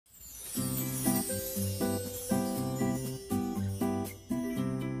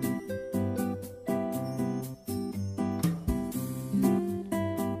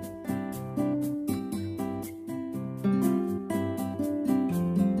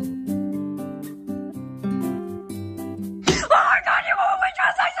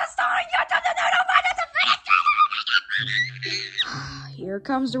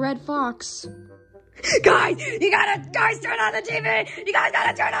comes the red fox. Guys, turn on the TV! You guys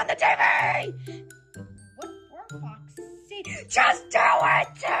gotta turn on the TV! What for, Foxy? Just do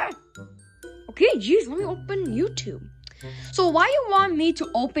it! Okay, geez, let me open YouTube. So why you want me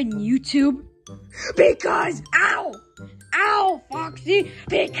to open YouTube? Because, ow, Foxy,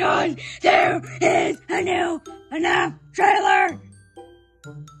 because there is a new FNAF trailer.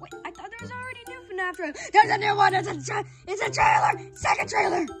 Wait, I thought there was already a new FNAF trailer. There's a new one, it's a trailer, second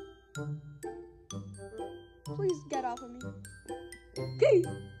trailer. Please get off of me. Okay.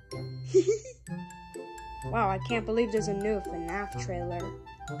 Wow, I can't believe there's a new FNAF trailer.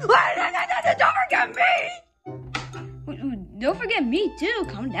 Don't forget me! Don't forget me too.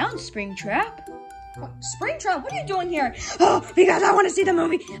 Calm down, Springtrap. What, Springtrap, what are you doing here? Oh, because I want to see the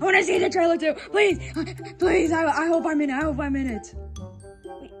movie. I want to see the trailer too. Please, I hope I'm in it.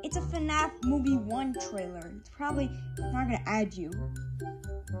 Wait, it's a FNAF movie 1 trailer. It's probably not gonna add you.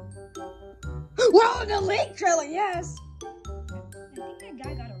 Well, the leak trailer, yes. I think that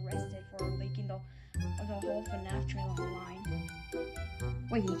guy got arrested for leaking the whole FNAF trailer online.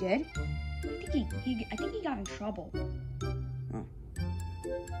 Wait, he did? I think he got in trouble. Oh.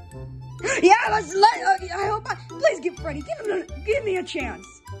 Yeah, I hope please give Freddy, give me a chance.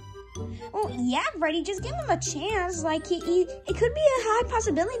 Oh yeah, Freddy, just give him a chance. Like it could be a high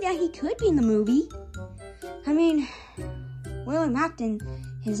possibility that he could be in the movie. I mean, William Afton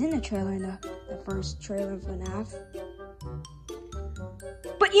is in the trailer, in the first trailer of FNAF.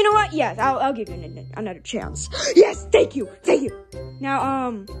 But you know what? Yes, I'll give you another chance. Yes, thank you.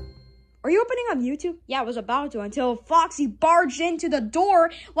 Now, are you opening up YouTube? Yeah, I was about to until Foxy barged into the door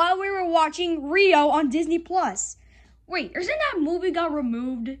while we were watching Rio on Disney Plus. Wait, isn't that movie got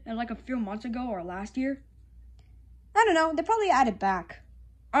removed like a few months ago or last year? I don't know. They probably added back.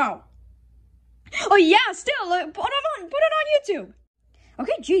 Oh yeah. Still, put it on YouTube.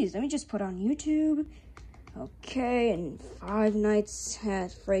 Okay, geez, let me just put on YouTube. Okay, and Five Nights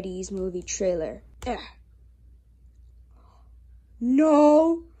at Freddy's movie trailer.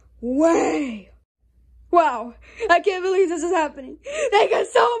 No way! Wow, I can't believe this is happening. Thank you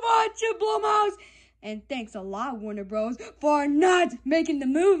so much, Blumhouse! And thanks a lot, Warner Bros, for not making the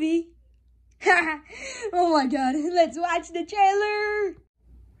movie. Oh my god, let's watch the trailer!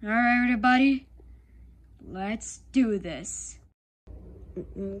 Alright, everybody. Let's do this.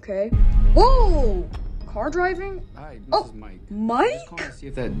 Okay. Whoa! Car driving? Hi, this is Mike. Mike? I just calling to see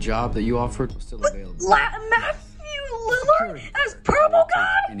if that job that you offered was still available. Matthew Lillard as Purple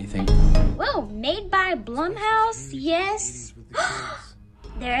Guy? Anything. Well, made by Blumhouse, yes.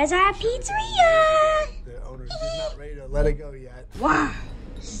 There's our pizzeria. The owner's just not ready to let it go yet. Wow,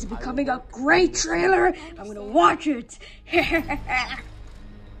 this is becoming a great trailer. I'm gonna watch it.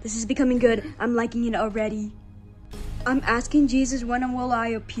 This is becoming good. I'm liking it already. I'm asking Jesus, when will I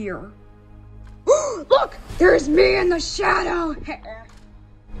appear? Look, there's me in the shadow.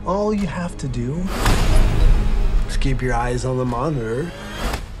 All you have to do is keep your eyes on the monitor.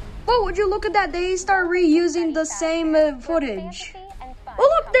 Oh, would you look at that? They start reusing the same footage.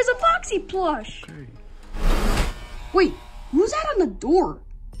 Oh, look, there's a Foxy plush. Wait, who's that on the door?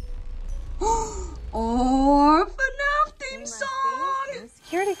 Oh, FNAF theme song.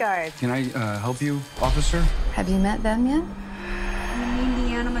 Security guard. Can I help you, officer? Have you met them yet? You mean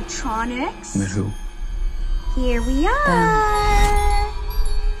the animatronics? Met who? Here we are.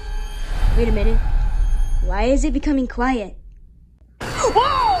 Wait a minute. Why is it becoming quiet?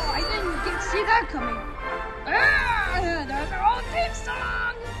 Whoa! I didn't see that coming. There's our own theme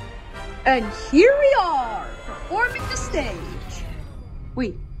song. And here we are, performing the stage.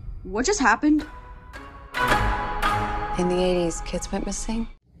 Wait, what just happened? In the 80s, kids went missing.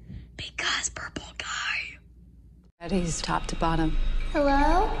 Because Purple Guy. Freddy's top to bottom.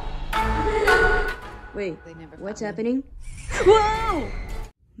 Hello? Wait, what's happening? Whoa!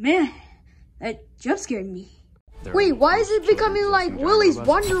 Man, that jump scared me. Wait, why is it becoming like Willy's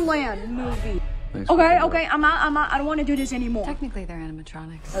Wonderland movie? Okay, I'm out. I don't want to do this anymore. Technically, they're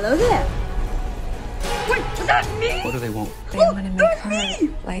animatronics. Hello there. Wait, is that me? What do they want? They want to make that's her me!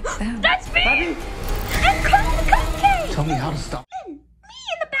 like them. That's me! And Carl the Cupcake! Tell me how to stop. Me in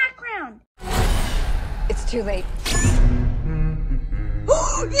the background. It's too late.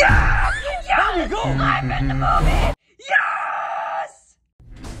 Yes! Yes! I'm in the movie!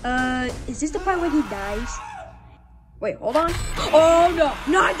 Yes! Is this the part where he dies? Wait, hold on. Oh no,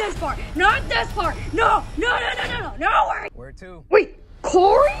 not this part! Not this part! No! Worry! Where to? Wait,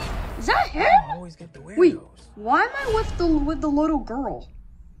 Corey? Is that him? I always get the weirdos. Wait, why am I with the little girl?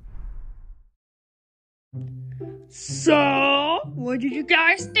 So, what did you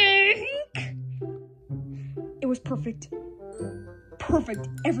guys think? It was perfect. perfect.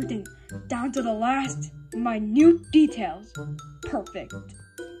 Everything, down to the last minute details. Perfect.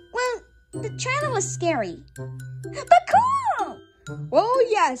 Well, the trailer was scary. But cool! Oh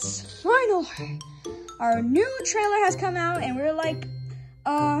yes, finally. Our new trailer has come out and we're like,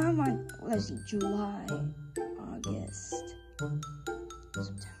 let's see, July, August,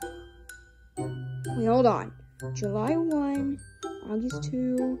 September. Wait, hold on. July 1, August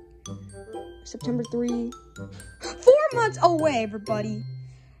 2, September 3. 4 months away, everybody.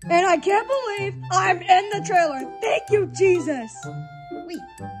 And I can't believe I'm in the trailer. Thank you, Jesus. Wait,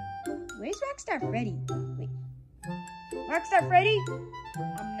 where's Rockstar Freddy? Wait, Rockstar Freddy?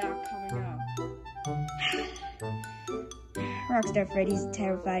 I'm not coming up. Rockstar Freddy's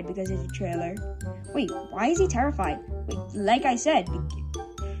terrified because of the trailer. Wait, why is he terrified? Wait, like I said,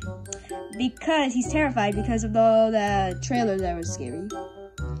 because he's terrified because of the trailer that was scary.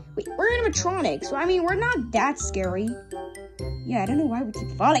 Wait, we're animatronics, so I mean, we're not that scary. Yeah, I don't know why we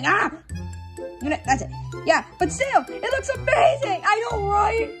keep falling. Ah! That's it. Yeah, but still, it looks amazing! I know,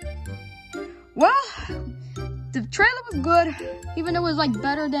 right? Well, the trailer was good, even though it was, like,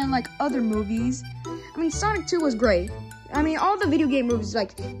 better than, like, other movies. I mean, Sonic 2 was great. I mean, all the video game movies,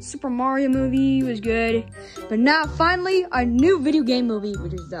 like Super Mario movie was good. But now, finally, a new video game movie,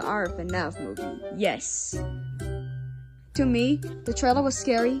 which is the RFNF movie. Yes. To me, the trailer was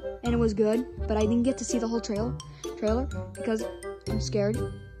scary, and it was good, but I didn't get to see the whole trailer because I'm scared.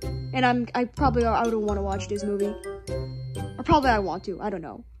 And I don't want to watch this movie. Or probably I want to, I don't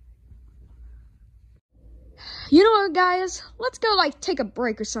know. You know what, guys? Let's go, like, take a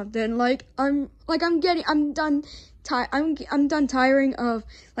break or something. I'm done tiring of,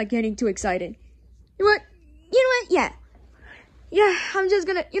 like, getting too excited. You know what? Yeah, I'm just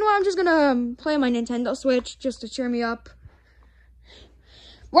gonna play my Nintendo Switch just to cheer me up.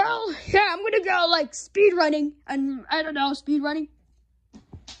 Well, yeah, I'm gonna go, like, speedrunning, and I don't know, speedrunning.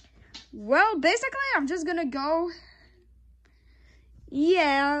 Well, basically, I'm just gonna go,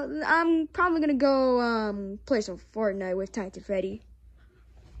 yeah, I'm probably gonna go, play some Fortnite with Titan Freddy.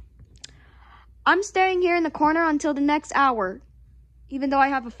 I'm staying here in the corner until the next hour, even though I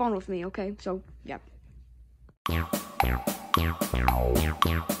have a phone with me, okay? So, yeah.